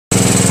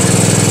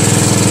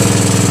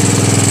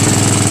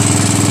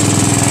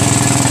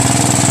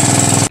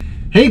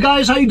Hey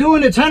guys, how you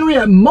doing? It's Henry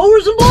at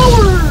Mowers and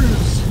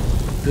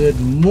Blowers. Good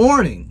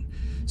morning.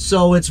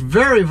 So it's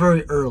very,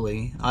 very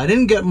early. I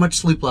didn't get much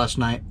sleep last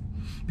night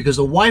because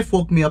the wife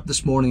woke me up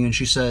this morning and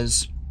she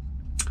says,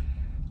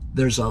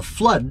 there's a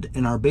flood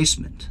in our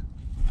basement.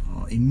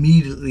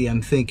 Immediately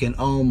I'm thinking,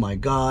 oh my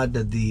God,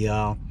 did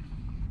the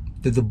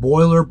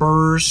boiler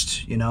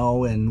burst, you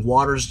know, and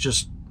water's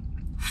just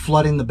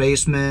flooding the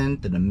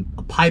basement, and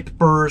a pipe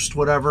burst,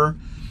 whatever.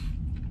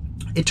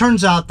 It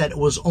turns out that it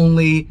was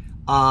only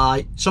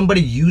somebody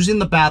using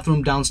the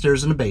bathroom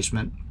downstairs in the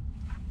basement.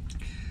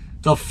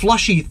 The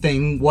flushy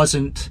thing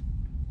wasn't,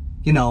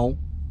 you know,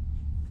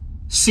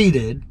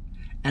 seated,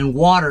 and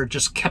water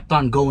just kept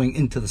on going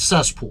into the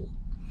cesspool.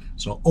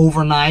 So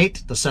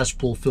overnight, the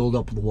cesspool filled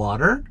up with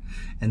water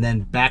and then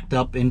backed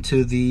up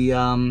into the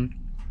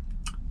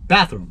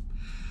bathroom.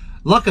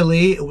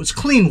 Luckily, it was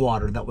clean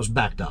water that was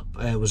backed up.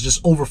 It was just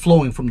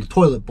overflowing from the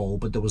toilet bowl,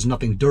 but there was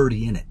nothing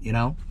dirty in it, you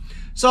know?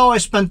 So I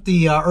spent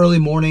the early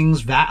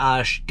mornings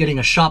getting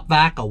a shop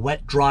vac, a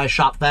wet, dry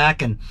shop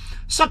vac, and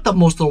sucked up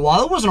most of the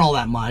water. It wasn't all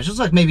that much. It was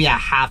like maybe a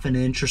 ½ an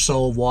inch or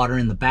so of water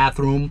in the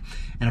bathroom,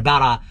 and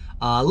about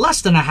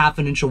less than a ½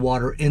 an inch of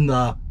water in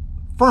the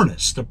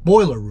furnace, the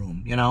boiler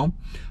room, you know?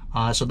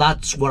 So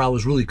that's what I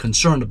was really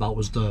concerned about,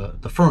 was the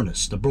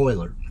furnace, the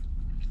boiler.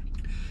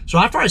 So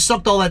after I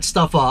sucked all that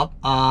stuff up,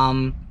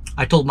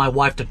 I told my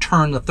wife to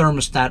turn the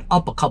thermostat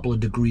up a couple of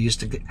degrees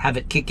to have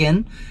it kick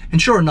in.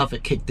 And sure enough,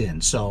 it kicked in.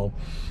 So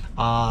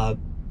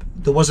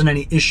there wasn't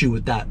any issue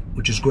with that,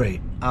 which is great.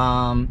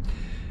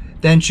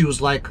 Then she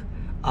was like,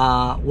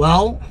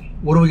 well,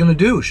 what are we going to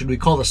do? Should we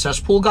call the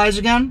cesspool guys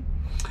again?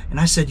 And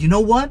I said, you know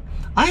what?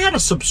 I had a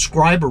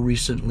subscriber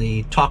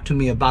recently talk to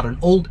me about an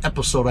old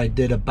episode I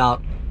did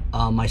about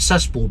my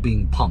cesspool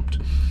being pumped.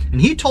 And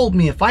he told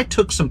me if I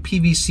took some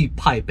PVC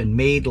pipe and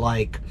made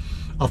like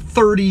a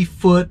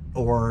 30-foot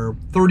or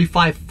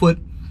 35-foot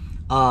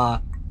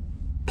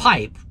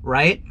pipe,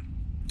 right,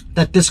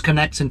 that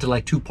disconnects into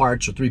like 2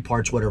 parts or 3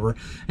 parts, whatever,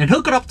 and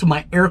hook it up to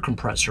my air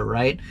compressor,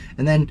 right,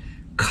 and then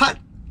cut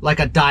like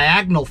a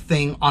diagonal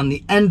thing on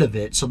the end of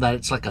it so that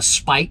it's like a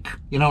spike,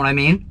 you know what I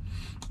mean?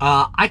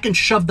 I can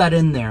shove that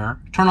in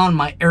there, turn on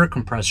my air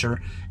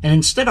compressor, and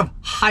instead of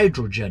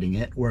hydrojetting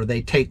it, where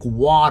they take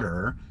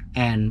water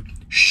and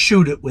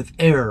shoot it with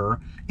air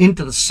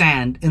into the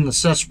sand in the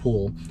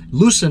cesspool,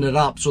 loosen it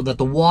up so that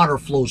the water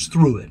flows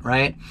through it,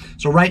 right?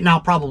 So right now,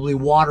 probably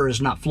water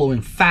is not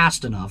flowing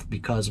fast enough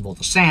because of all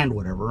the sand,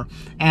 whatever,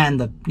 and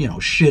the, you know,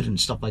 shit and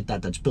stuff like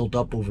that that's built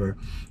up over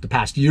the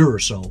past year or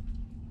so,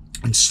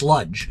 and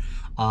sludge,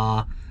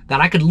 that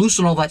I could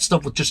loosen all that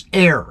stuff with just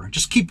air.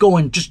 Just keep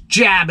going, just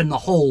jabbing the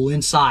hole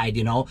inside,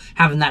 you know,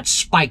 having that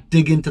spike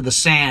dig into the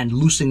sand,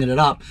 loosening it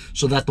up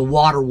so that the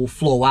water will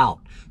flow out.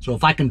 So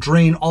if I can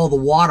drain all the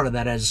water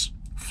that has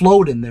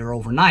flowed in there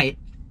overnight,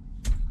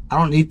 I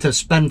don't need to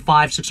spend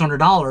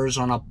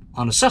 $500–600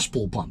 on a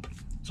cesspool pump.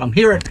 So I'm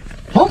here at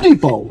Home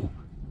Depot,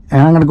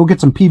 and I'm gonna go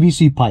get some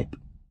PVC pipe.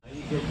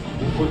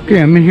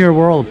 Okay, I'm in here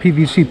where all the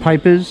PVC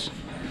pipe is.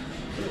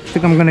 I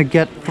think I'm gonna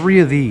get 3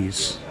 of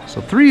these. So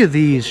 3 of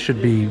these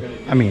should be,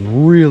 I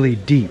mean, really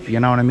deep, you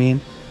know what I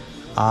mean?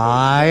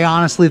 I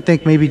honestly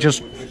think maybe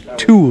just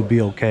 2 would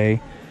be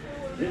okay.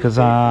 Because,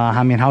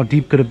 I mean, how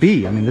deep could it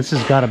be? I mean, this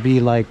has got to be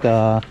like,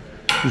 this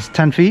is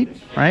 10 feet,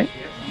 right?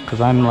 Because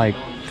I'm like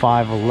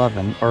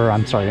 5'11", or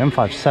I'm sorry, I'm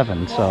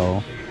 5'7",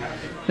 so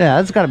yeah,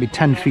 that's got to be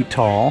 10 feet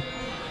tall.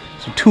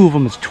 So 2 of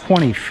them is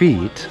 20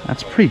 feet.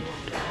 That's pretty,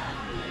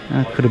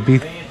 could it be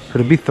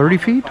 30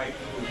 feet?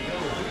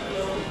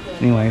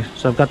 Anyway,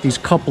 so I've got these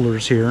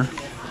couplers here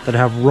that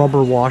have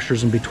rubber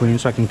washers in between,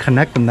 so I can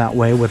connect them that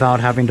way without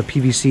having to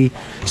PVC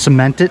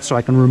cement it, so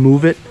I can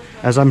remove it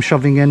as I'm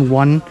shoving in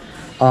one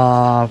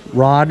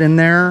rod in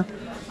there.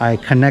 I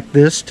connect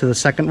this to the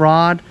second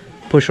rod,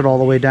 push it all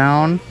the way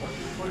down.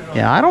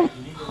 Yeah, I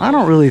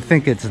don't really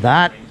think it's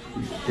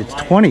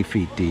 20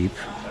 feet deep.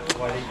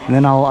 And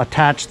then I'll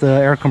attach the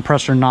air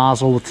compressor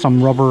nozzle with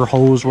some rubber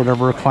hose,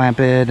 whatever, clamp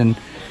it, and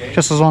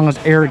just as long as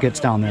air gets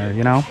down there,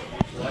 you know?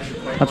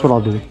 That's what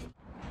I'll do.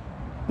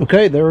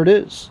 Okay, there it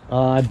is.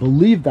 I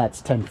believe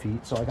that's 10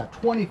 feet, so I got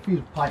 20 feet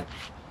of pipe.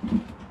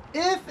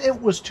 If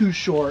it was too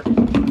short,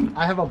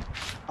 I have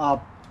a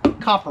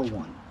copper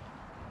one.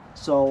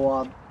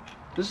 So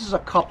this is a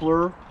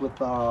coupler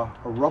with a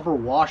rubber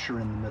washer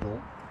in the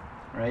middle,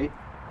 right?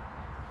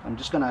 I'm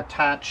just going to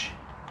attach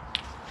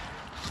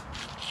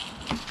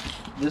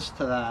this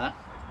to that,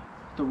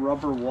 the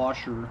rubber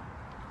washer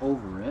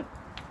over it.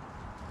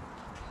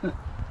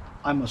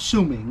 I'm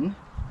assuming.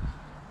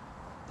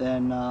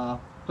 Then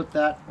put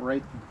that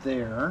right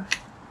there,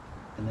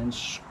 and then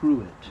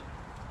screw it.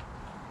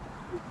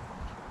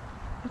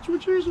 That's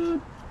what she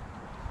said.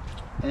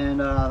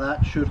 And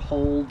that should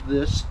hold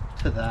this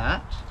to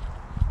that.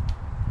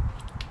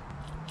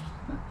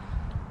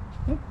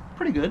 Yep,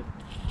 pretty good.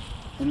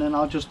 And then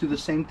I'll just do the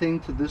same thing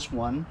to this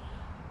one,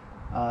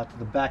 to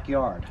the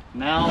backyard.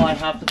 Now I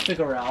have to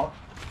figure out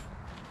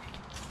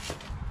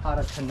how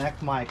to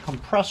connect my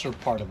compressor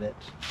part of it.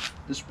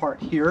 This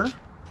part here.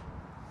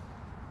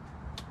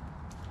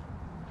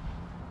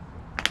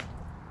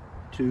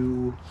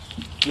 to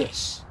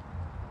this.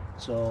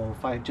 So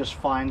if I just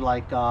find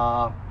like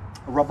a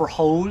rubber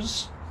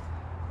hose,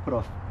 put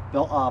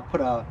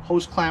a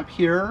hose clamp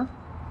here,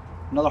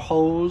 another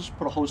hose,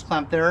 put a hose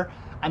clamp there.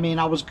 I mean,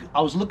 I was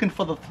looking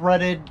for the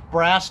threaded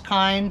brass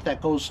kind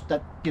that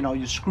you know,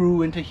 you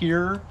screw into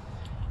here,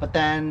 but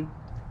then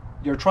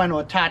you're trying to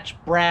attach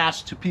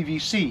brass to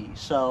PVC,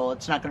 so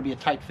it's not going to be a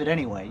tight fit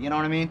anyway, you know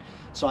what I mean?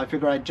 So I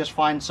figured I'd just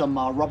find some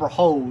rubber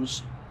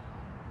hose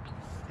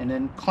and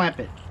then clamp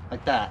it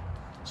like that.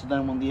 So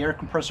then when the air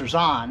compressor's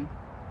on,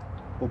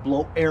 we'll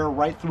blow air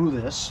right through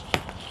this.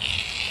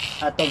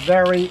 At the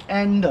very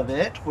end of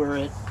it, where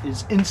it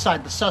is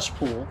inside the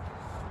cesspool,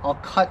 I'll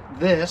cut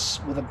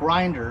this with a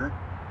grinder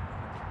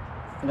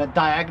in a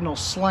diagonal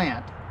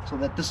slant so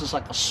that this is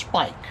like a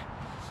spike.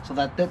 So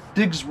that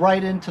digs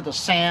right into the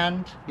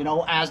sand, you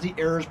know, as the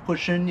air is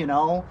pushing, you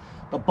know,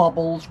 the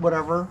bubbles,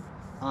 whatever.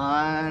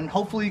 And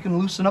hopefully you can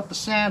loosen up the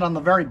sand on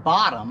the very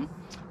bottom,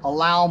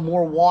 allow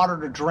more water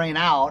to drain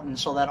out, and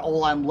so that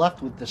all I'm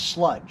left with is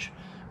sludge.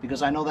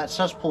 Because I know that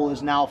cesspool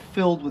is now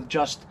filled with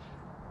just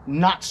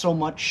not so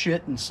much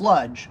shit and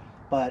sludge,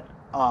 but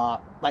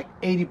like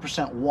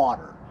 80%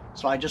 water.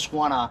 So I just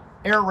want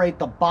to aerate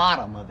the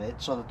bottom of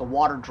it so that the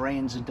water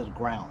drains into the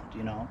ground,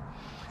 you know.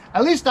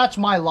 At least that's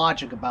my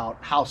logic about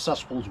how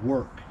cesspools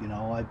work, you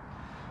know.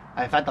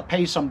 I've had to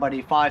pay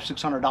somebody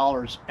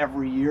 $500–600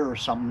 every year or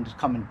something to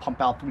come and pump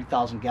out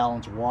 3,000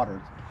 gallons of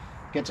water.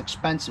 It gets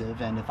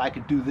expensive, and if I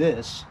could do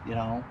this, you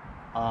know,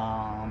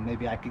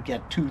 maybe I could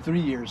get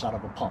 2–3 years out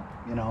of a pump,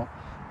 you know.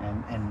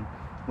 And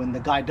when the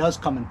guy does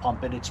come and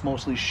pump it, it's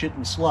mostly shit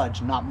and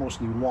sludge, not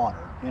mostly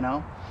water, you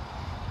know.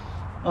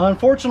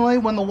 Unfortunately,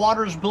 when the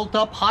water is built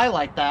up high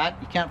like that,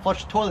 you can't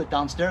flush the toilet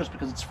downstairs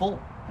because it's full.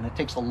 And it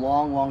takes a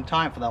long, long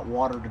time for that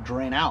water to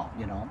drain out,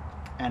 you know.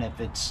 And if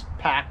it's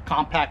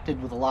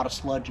compacted with a lot of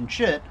sludge and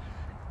shit,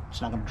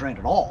 it's not going to drain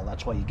at all.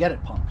 That's why you get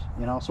it pumped,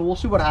 you know. So we'll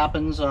see what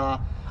happens.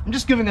 I'm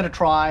just giving it a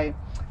try.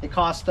 It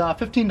cost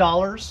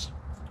 $15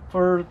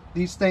 for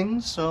these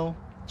things, so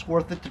it's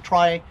worth it to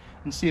try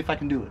and see if I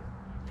can do it.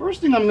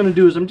 First thing I'm going to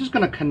do is I'm just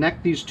going to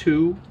connect these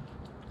two.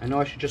 I know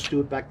I should just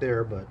do it back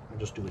there, but I'll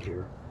just do it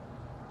here.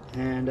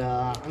 And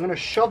I'm going to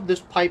shove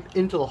this pipe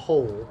into the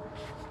hole.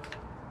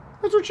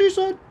 That's what she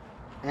said.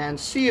 And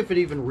see if it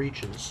even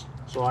reaches.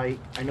 So I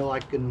know I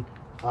can,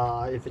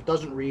 if it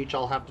doesn't reach,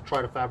 I'll have to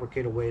try to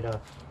fabricate a way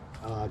to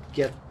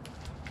get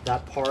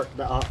that part,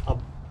 a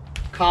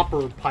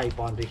copper pipe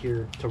onto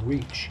here to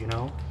reach, you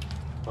know.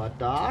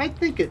 But I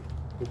think it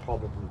will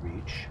probably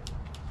reach.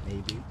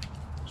 Maybe.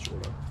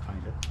 Sort of.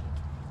 Kind of.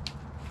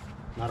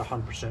 Not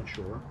 100%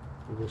 sure.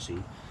 But we'll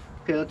see.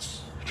 Okay,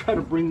 let's try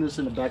to bring this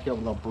in the backyard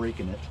without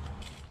breaking it.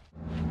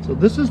 So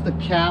this is the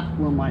cap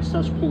where my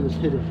cesspool is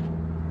hidden.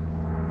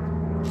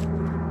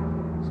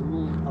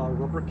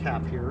 Rubber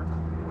cap here,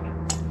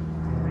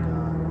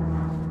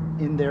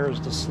 and in there is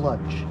the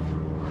sludge.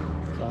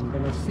 So I'm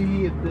going to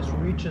see if this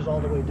reaches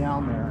all the way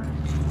down there.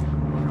 It's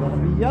going to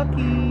be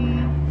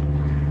yucky.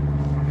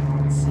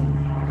 Let's see.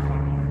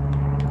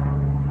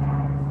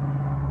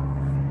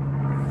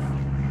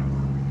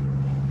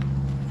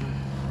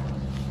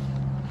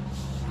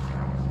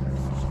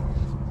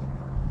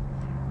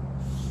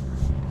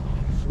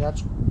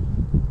 That's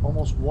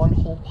almost one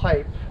whole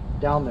pipe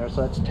down there,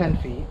 so that's 10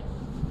 feet.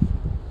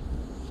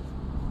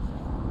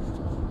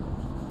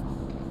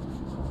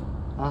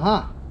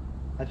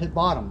 I've hit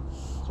bottom,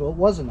 so it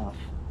was enough.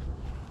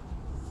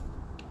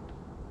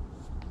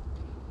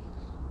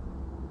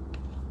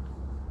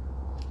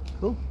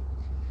 Cool.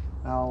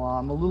 Now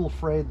I'm a little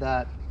afraid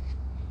that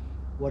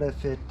what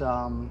if it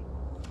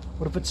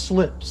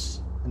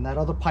slips and that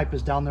other pipe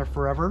is down there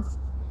forever,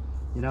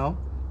 you know?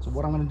 So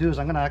what I'm going to do is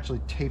I'm going to actually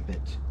tape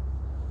it.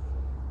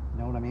 You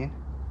know what I mean?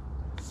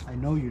 I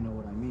know you know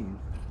what I mean.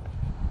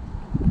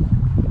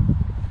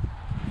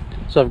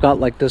 So I've got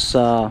like this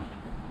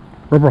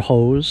rubber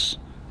hose,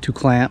 2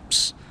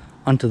 clamps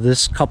onto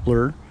this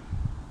coupler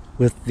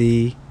with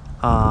the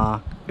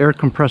air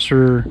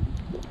compressor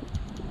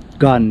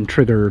gun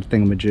trigger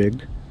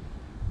thingamajig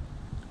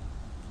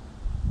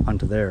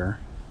onto there.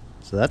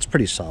 So that's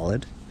pretty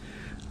solid.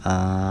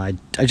 I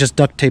just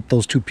duct taped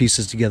those 2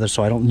 pieces together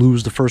so I don't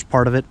lose the first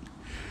part of it.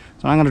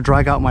 So I'm going to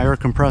drag out my air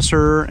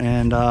compressor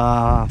and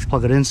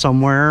plug it in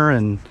somewhere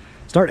and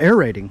start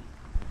aerating.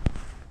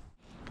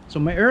 So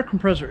my air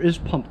compressor is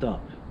pumped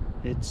up.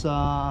 It's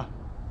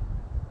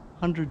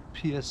 100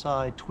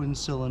 psi twin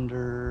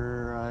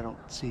cylinder. I don't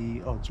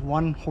see, oh, it's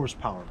 1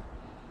 horsepower.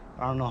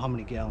 I don't know how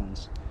many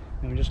gallons.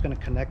 And I'm just going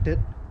to connect it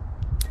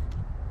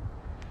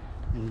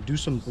and do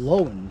some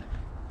blowing.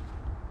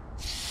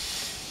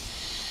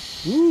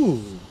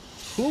 Ooh,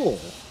 cool.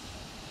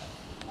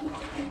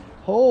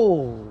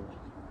 Oh.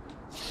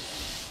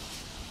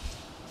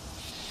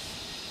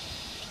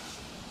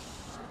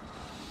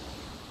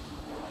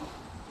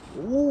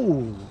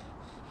 Ooh.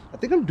 I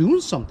think I'm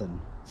doing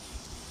something.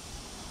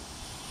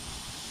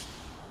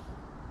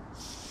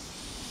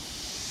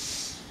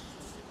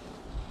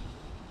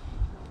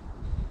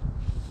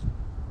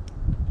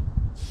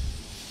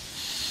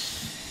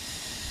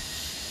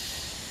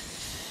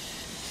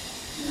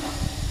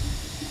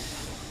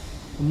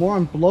 the more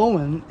I'm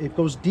blowing, it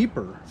goes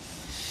deeper.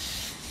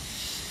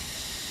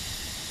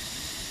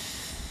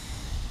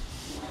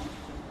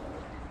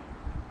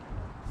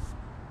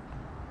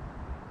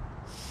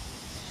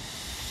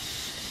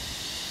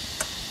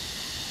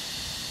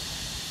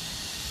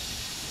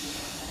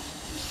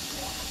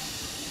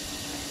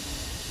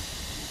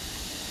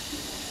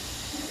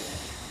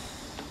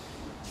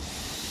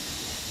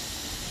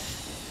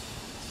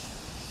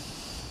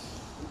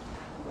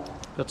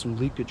 Got some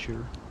leakage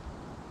here.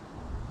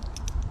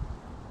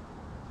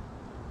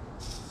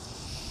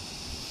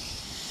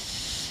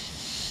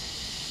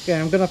 Okay,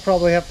 I'm gonna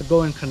probably have to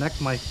go and connect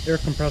my air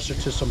compressor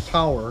to some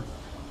power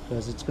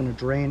because it's gonna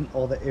drain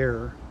all the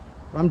air.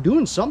 But I'm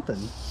doing something.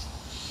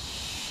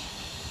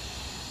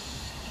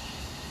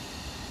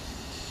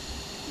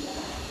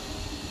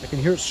 I can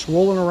hear it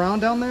swirling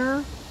around down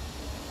there,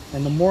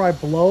 and the more I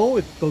blow,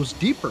 it goes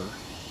deeper.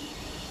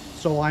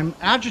 So I'm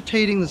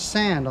agitating the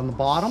sand on the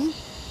bottom,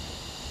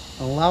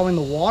 allowing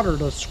the water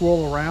to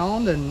swirl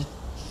around, and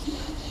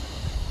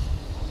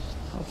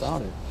how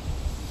about it?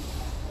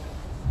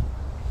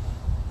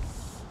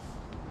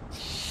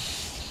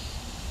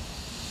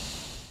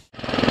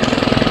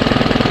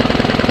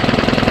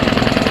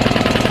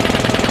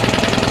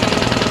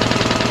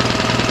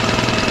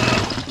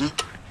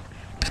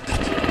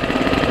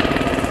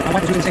 My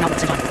wife is using the same outlet at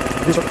the same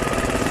time. These are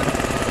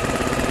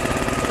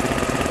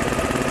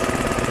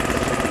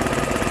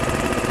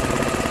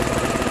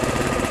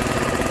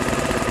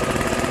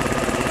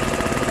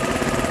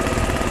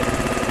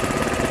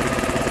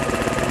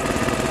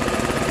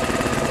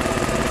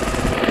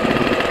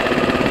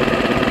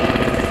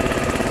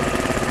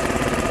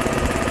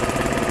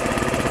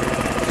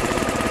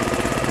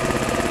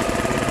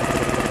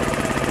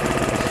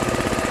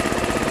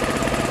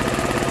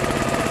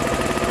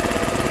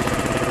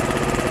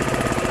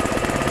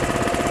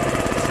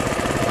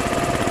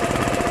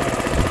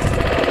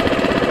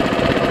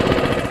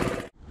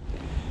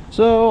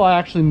So I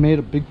actually made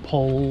a big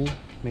pole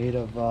made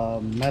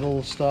of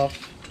metal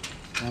stuff.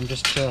 I'm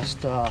just trying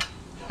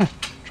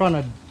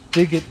to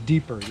dig it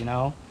deeper, you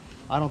know.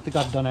 I don't think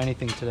I've done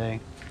anything today.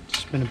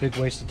 It's been a big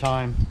waste of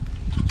time.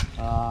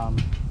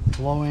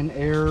 Blowing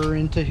air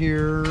into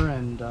here,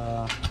 and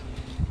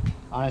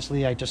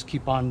honestly I just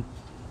keep on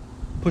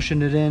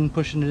pushing it in,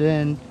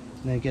 and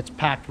then it gets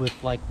packed with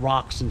like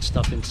rocks and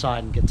stuff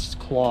inside and gets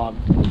clogged.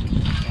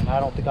 And I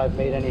don't think I've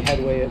made any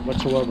headway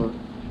whatsoever.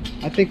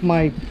 I think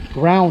my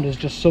ground is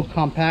just so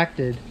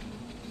compacted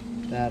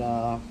that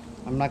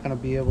I'm not going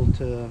to be able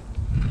to.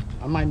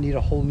 I might need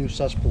a whole new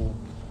cesspool.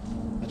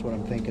 That's what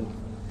I'm thinking.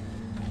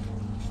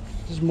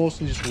 This is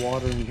mostly just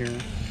water in here.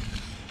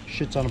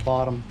 Shit's on the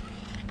bottom.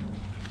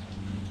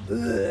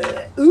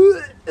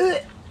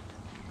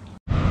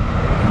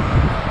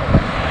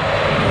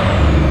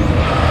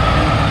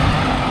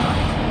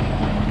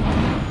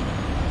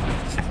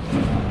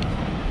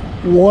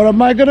 What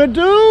am I gonna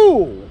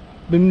do?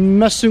 Been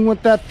messing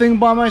with that thing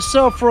by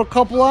myself for a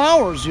couple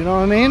hours, you know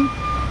what I mean?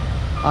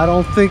 I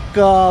don't think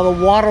the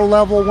water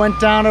level went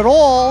down at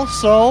all,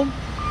 so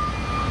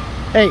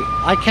hey,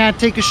 I can't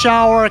take a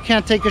shower, I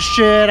can't take a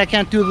shit, I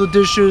can't do the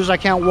dishes, I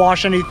can't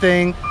wash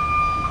anything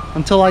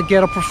until I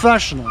get a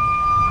professional.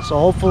 So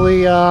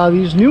hopefully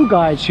these new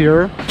guys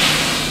here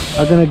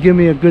are gonna give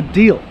me a good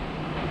deal.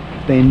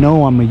 They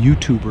know I'm a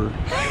YouTuber.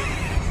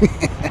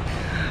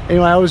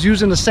 Anyway, I was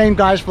using the same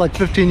guys for like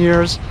 15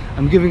 years.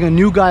 I'm giving a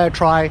new guy a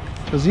try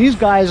because these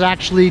guys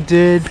actually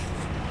did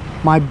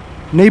my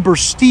neighbor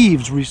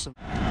Steve's recently.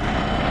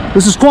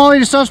 This is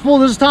Quality Cesspool.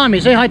 This is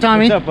Tommy. Say hi,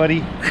 Tommy. What's up,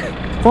 buddy?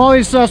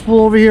 Quality Cesspool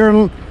over here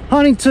in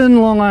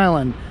Huntington, Long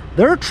Island.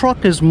 Their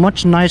truck is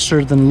much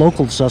nicer than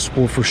local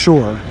Cesspool for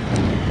sure.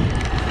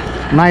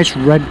 Nice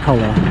red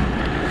color.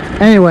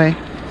 Anyway,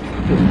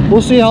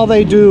 we'll see how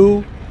they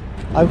do.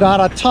 I've got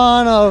a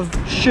ton of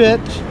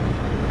shit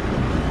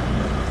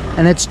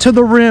and it's to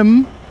the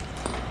rim,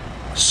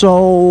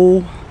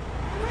 so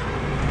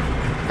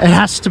it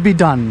has to be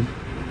done.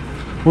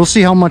 We'll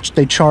see how much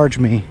they charge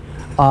me.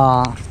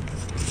 I'll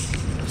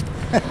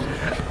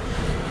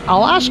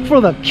ask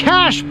for the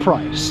cash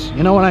price,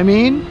 you know what I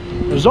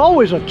mean? There's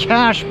always a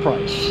cash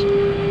price.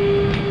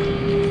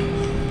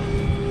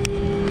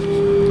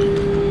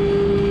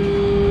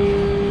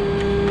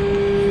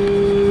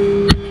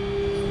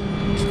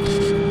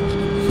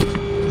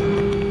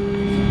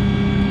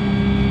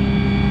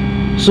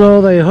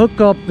 So they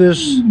hook up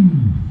this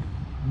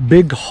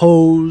big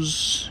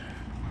hose,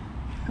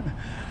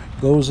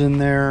 goes in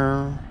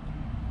there.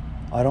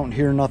 I don't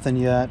hear nothing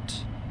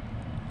yet,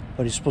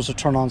 but he's supposed to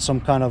turn on some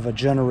kind of a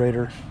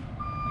generator.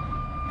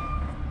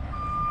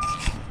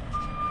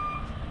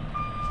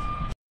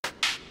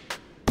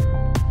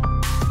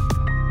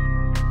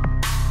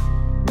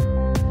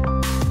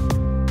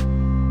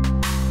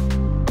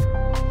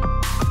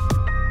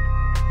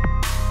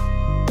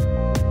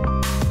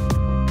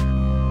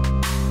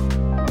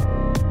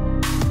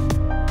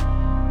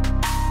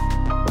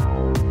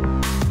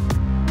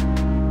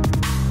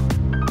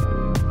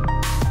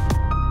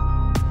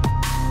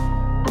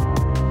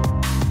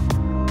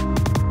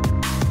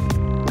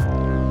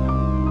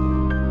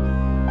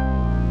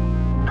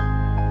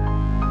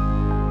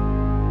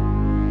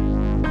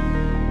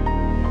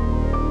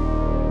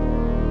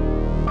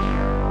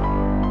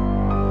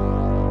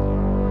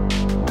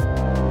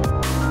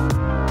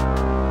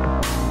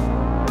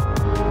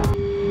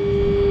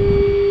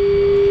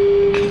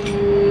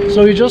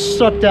 So he just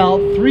sucked out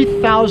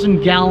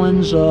 3,000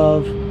 gallons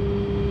of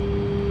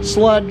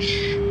sludge,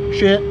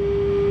 shit,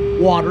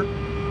 water.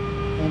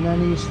 And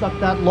then he stuck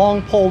that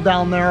long pole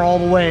down there all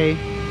the way.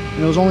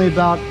 And it was only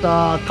about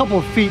a couple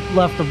of feet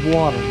left of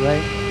water,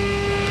 right?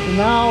 So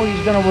now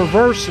he's going to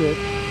reverse it.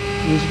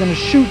 And he's going to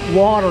shoot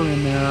water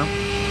in there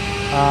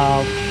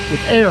with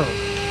air,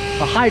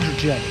 the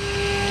hydrogen.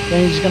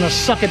 Then he's going to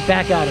suck it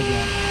back out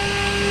again.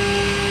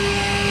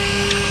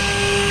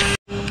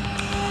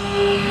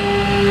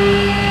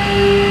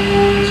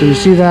 So you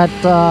see that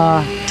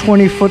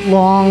 20-foot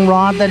long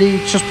rod that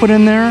he just put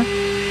in there?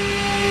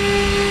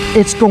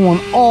 It's going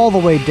all the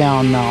way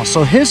down now.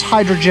 So his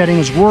hydrojetting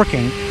is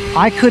working.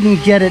 I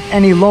couldn't get it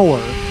any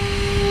lower.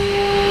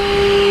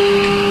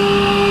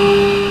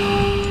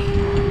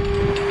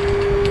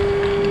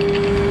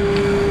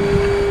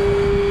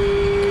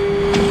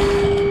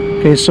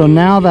 Okay, so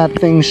now that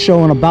thing's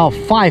showing about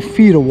 5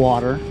 feet of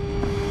water.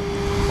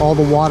 All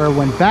the water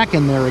went back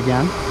in there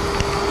again.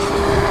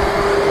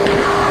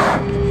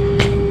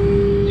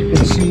 You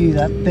can see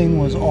that thing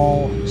was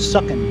all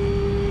sucking.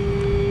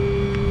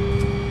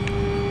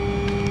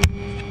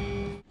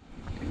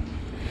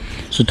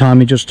 So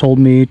Tommy just told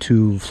me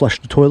to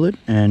flush the toilet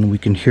and we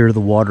can hear the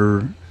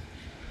water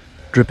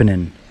dripping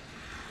in.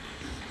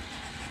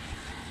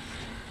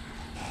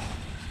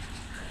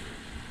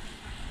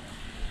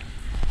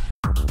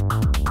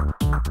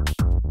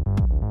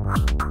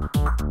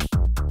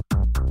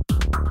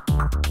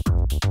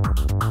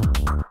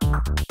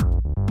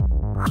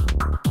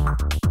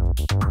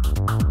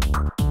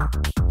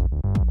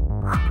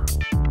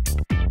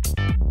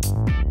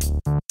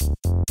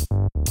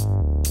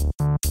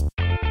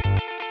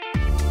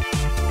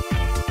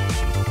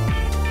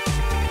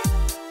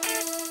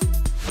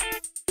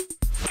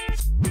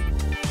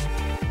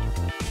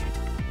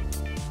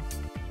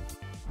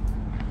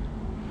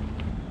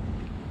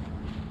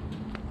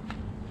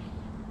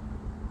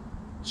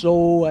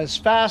 So as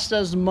fast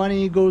as the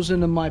money goes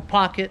into my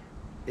pocket,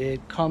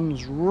 it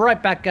comes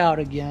right back out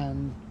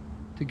again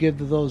to give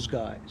to those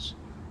guys.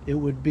 It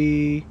would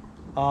be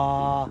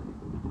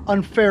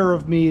unfair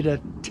of me to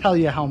tell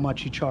you how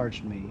much he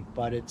charged me,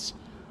 but it's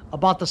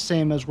about the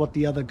same as what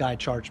the other guy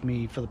charged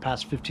me for the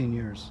past 15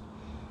 years.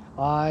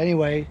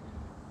 Anyway,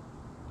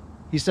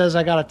 he says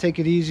I gotta take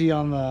it easy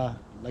on the,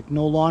 like,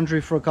 no laundry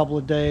for a couple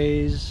of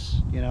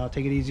days, you know,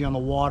 take it easy on the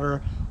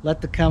water,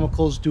 let the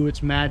chemicals do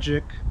its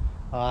magic.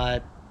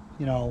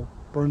 You know,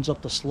 burns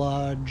up the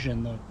sludge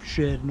and the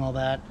shit and all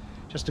that,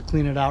 just to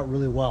clean it out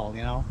really well,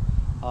 you know.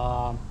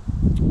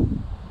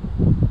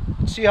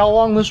 See how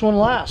long this one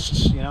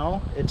lasts, you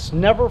know. It's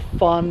never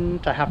fun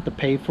to have to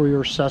pay for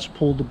your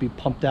cesspool to be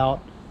pumped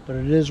out, but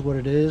it is what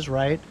it is,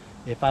 right?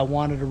 If I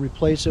wanted to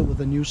replace it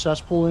with a new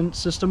cesspool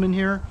system in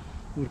here,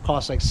 it would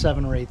cost like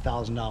 $7,000 or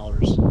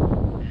 $8,000.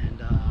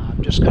 And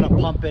I'm just gonna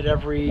pump it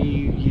every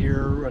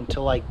year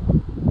until I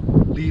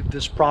leave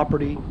this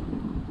property,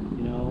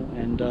 you know,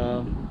 and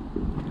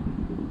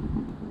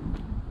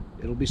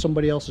it'll be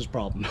somebody else's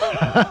problem.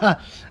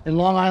 In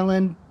Long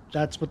Island,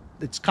 that's what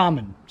it's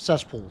common,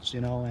 cesspools,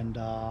 you know. And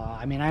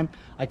I mean,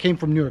 I came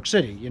from New York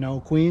City, you know,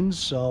 Queens,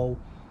 so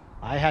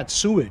I had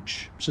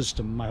sewage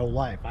system my whole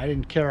life. I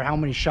didn't care how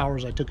many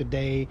showers I took a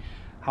day,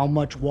 how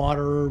much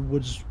water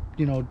was,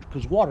 you know,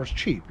 because water's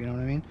cheap, you know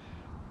what I mean?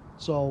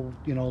 So,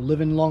 you know,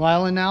 living in Long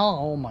Island now,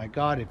 oh my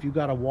God, if you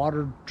got a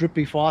water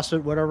drippy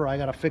faucet, whatever, I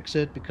gotta fix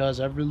it because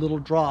every little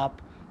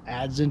drop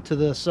adds into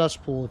the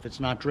cesspool if it's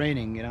not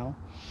draining, you know.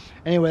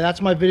 Anyway,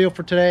 that's my video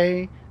for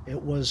today.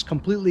 It was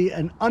completely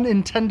an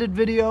unintended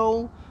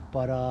video,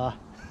 but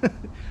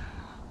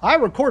I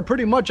record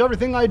pretty much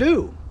everything I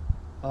do.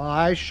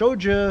 I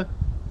showed you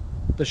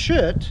the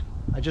shit,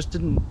 I just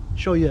didn't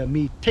show you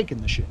me taking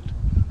the shit.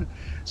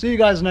 See you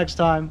guys next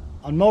time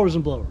on Mowers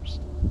and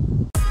Blowers.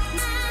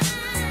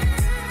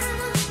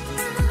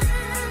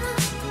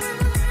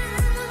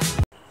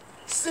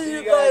 See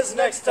you guys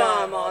next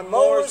time on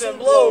Mowers and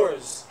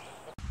Blowers.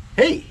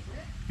 Hey,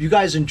 if you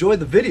guys enjoyed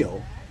the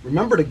video,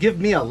 remember to give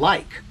me a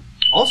like.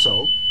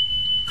 Also,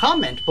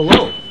 comment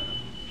below.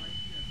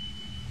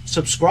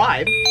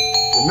 Subscribe.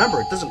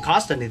 Remember, it doesn't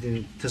cost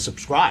anything to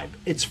subscribe.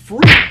 It's free,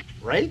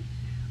 right?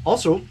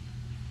 Also,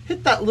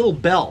 hit that little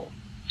bell.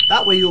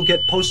 That way you'll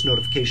get post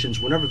notifications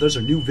whenever there's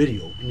a new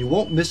video and you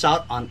won't miss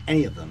out on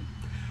any of them.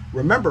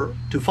 Remember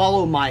to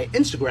follow my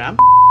Instagram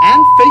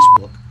and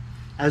Facebook,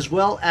 as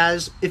well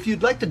as if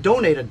you'd like to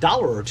donate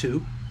 $1 or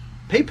 $2,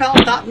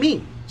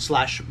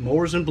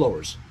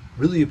 paypal.me/mowersandblowers.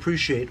 Really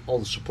appreciate all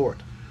the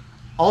support.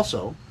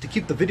 Also, to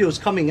keep the videos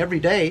coming every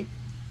day,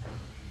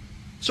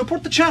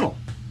 support the channel.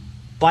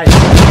 Bye.